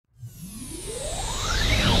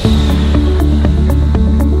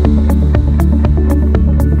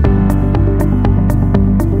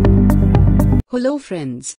Hello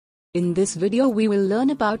friends. In this video we will learn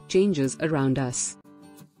about changes around us.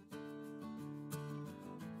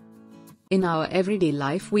 In our everyday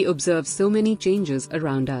life we observe so many changes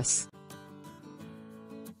around us.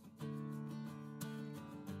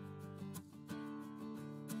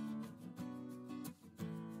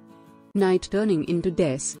 Night turning into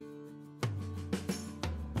day.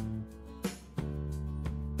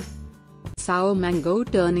 Sour mango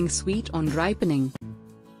turning sweet on ripening.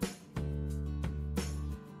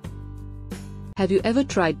 Have you ever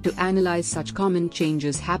tried to analyze such common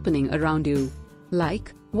changes happening around you?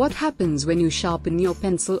 Like, what happens when you sharpen your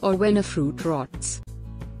pencil or when a fruit rots?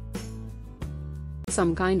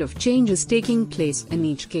 Some kind of change is taking place in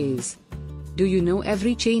each case. Do you know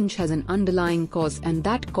every change has an underlying cause and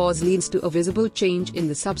that cause leads to a visible change in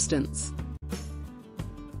the substance?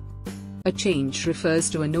 A change refers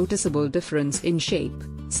to a noticeable difference in shape,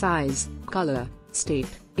 size, color, state,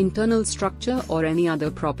 internal structure or any other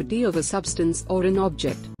property of a substance or an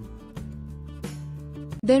object.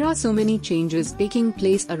 There are so many changes taking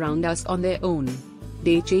place around us on their own.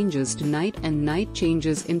 Day changes to night and night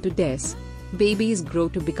changes into days. Babies grow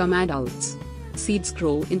to become adults. Seeds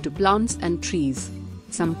grow into plants and trees.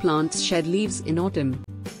 Some plants shed leaves in autumn.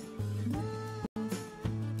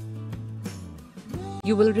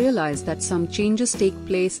 You will realize that some changes take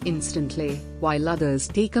place instantly, while others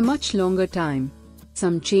take a much longer time.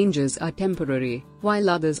 Some changes are temporary, while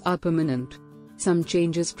others are permanent. Some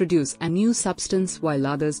changes produce a new substance while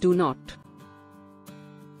others do not.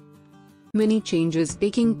 Many changes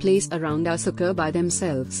taking place around us occur by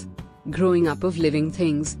themselves. Growing up of living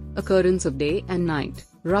things, occurrence of day and night,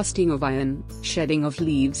 rusting of iron, shedding of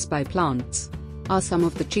leaves by plants, are some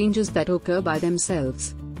of the changes that occur by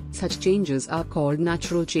themselves. Such changes are called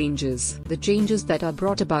natural changes. The changes that are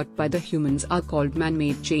brought about by the humans are called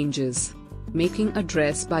man-made changes. Making a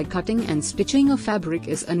dress by cutting and stitching a fabric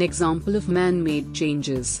is an example of man-made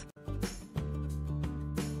changes.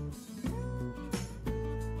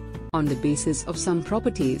 On the basis of some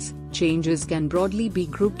properties, changes can broadly be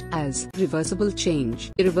grouped as reversible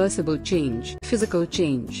change, irreversible change, physical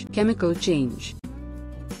change, chemical change.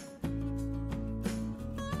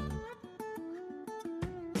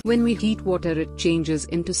 When we heat water it changes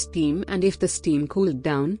into steam and if the steam cooled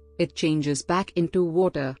down, it changes back into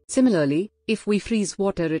water. Similarly, if we freeze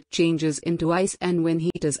water it changes into ice and when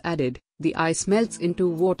heat is added, the ice melts into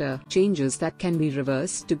water. Changes that can be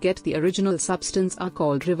reversed to get the original substance are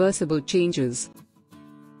called reversible changes.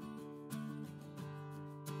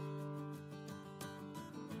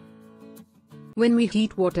 When we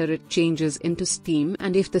heat water it changes into steam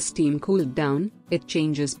and if the steam cooled down, it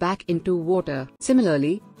changes back into water.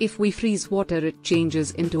 Similarly, if we freeze water it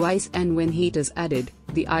changes into ice and when heat is added,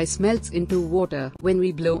 the ice melts into water. When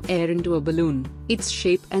we blow air into a balloon, its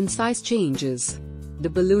shape and size changes. The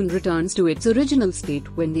balloon returns to its original state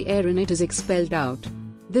when the air in it is expelled out.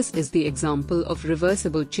 This is the example of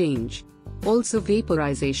reversible change. Also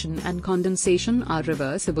vaporization and condensation are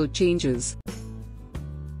reversible changes.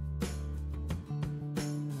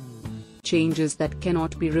 Changes that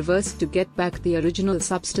cannot be reversed to get back the original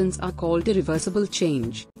substance are called irreversible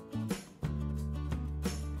change.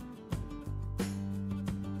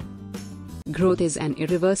 Growth is an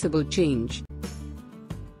irreversible change.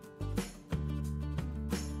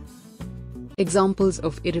 Examples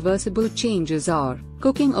of irreversible changes are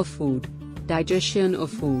cooking of food, digestion of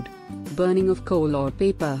food, burning of coal or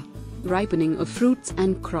paper, ripening of fruits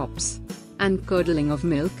and crops, and curdling of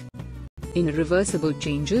milk. In irreversible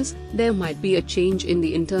changes, there might be a change in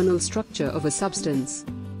the internal structure of a substance.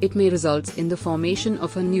 It may result in the formation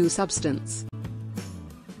of a new substance.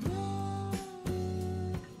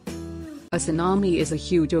 A tsunami is a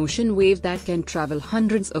huge ocean wave that can travel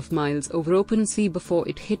hundreds of miles over open sea before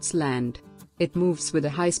it hits land. It moves with a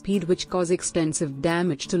high speed which causes extensive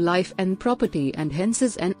damage to life and property and hence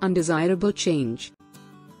is an undesirable change.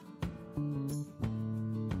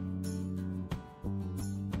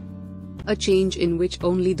 A change in which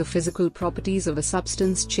only the physical properties of a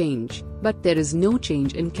substance change, but there is no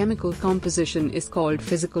change in chemical composition is called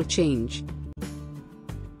physical change.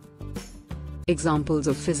 Examples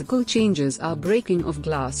of physical changes are breaking of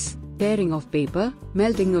glass, tearing of paper,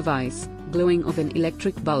 melting of ice, glowing of an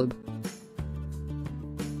electric bulb.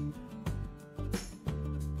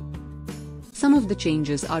 Some of the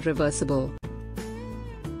changes are reversible.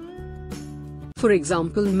 For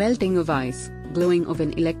example, melting of ice, glowing of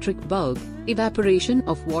an electric bulb, evaporation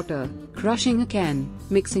of water, crushing a can,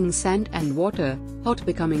 mixing sand and water, hot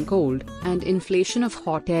becoming cold, and inflation of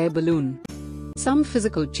hot air balloon. Some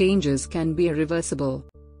physical changes can be irreversible.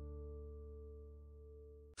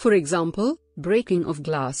 For example, breaking of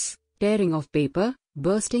glass, tearing of paper,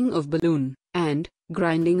 bursting of balloon, and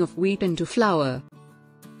grinding of wheat into flour.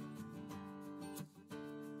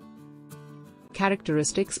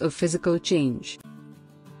 Characteristics of physical change.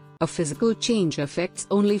 A physical change affects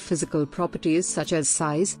only physical properties such as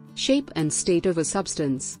size, shape and state of a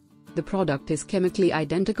substance. The product is chemically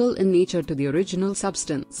identical in nature to the original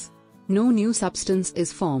substance. No new substance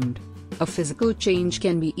is formed. A physical change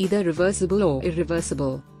can be either reversible or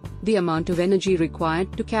irreversible. The amount of energy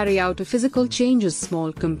required to carry out a physical change is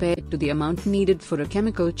small compared to the amount needed for a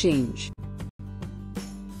chemical change.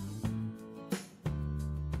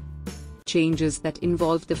 Changes that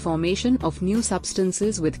involve the formation of new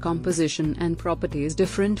substances with composition and properties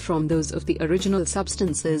different from those of the original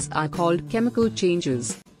substances are called chemical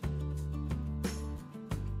changes.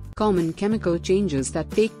 Common chemical changes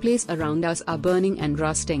that take place around us are burning and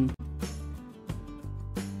rusting.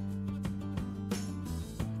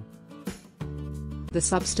 The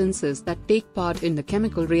substances that take part in the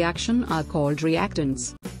chemical reaction are called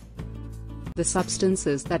reactants. The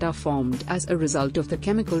substances that are formed as a result of the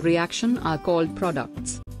chemical reaction are called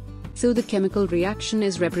products. So the chemical reaction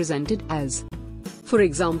is represented as, for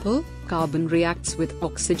example, carbon reacts with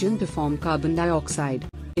oxygen to form carbon dioxide.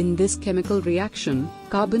 In this chemical reaction,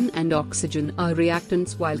 carbon and oxygen are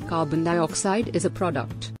reactants while carbon dioxide is a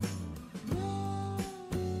product.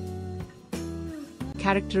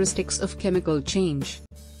 Characteristics of chemical change.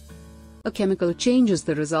 A chemical change is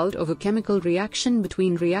the result of a chemical reaction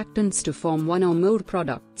between reactants to form one or more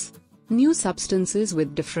products. New substances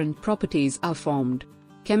with different properties are formed.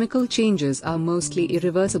 Chemical changes are mostly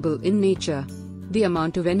irreversible in nature. The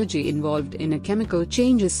amount of energy involved in a chemical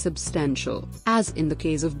change is substantial, as in the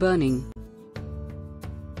case of burning.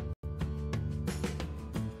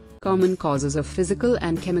 Common causes of physical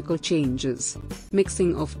and chemical changes.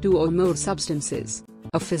 Mixing of two or more substances.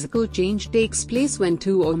 A physical change takes place when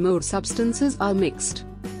two or more substances are mixed.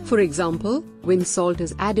 For example, when salt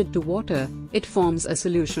is added to water, it forms a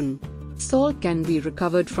solution. Salt can be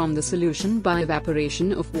recovered from the solution by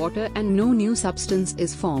evaporation of water and no new substance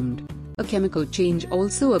is formed. A chemical change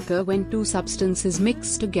also occurs when two substances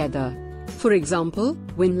mix together. For example,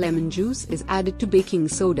 when lemon juice is added to baking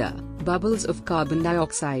soda, bubbles of carbon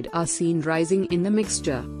dioxide are seen rising in the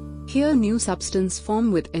mixture. Here new substance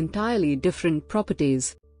form with entirely different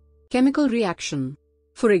properties. Chemical reaction.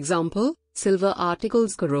 For example, silver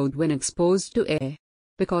articles corrode when exposed to air.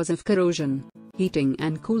 Because of corrosion, heating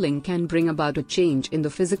and cooling can bring about a change in the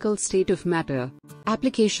physical state of matter.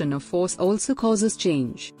 Application of force also causes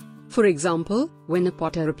change. For example, when a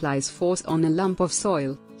potter applies force on a lump of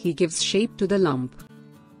soil, he gives shape to the lump.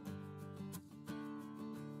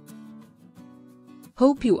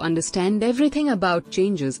 Hope you understand everything about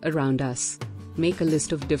changes around us. Make a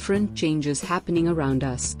list of different changes happening around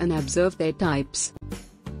us and observe their types.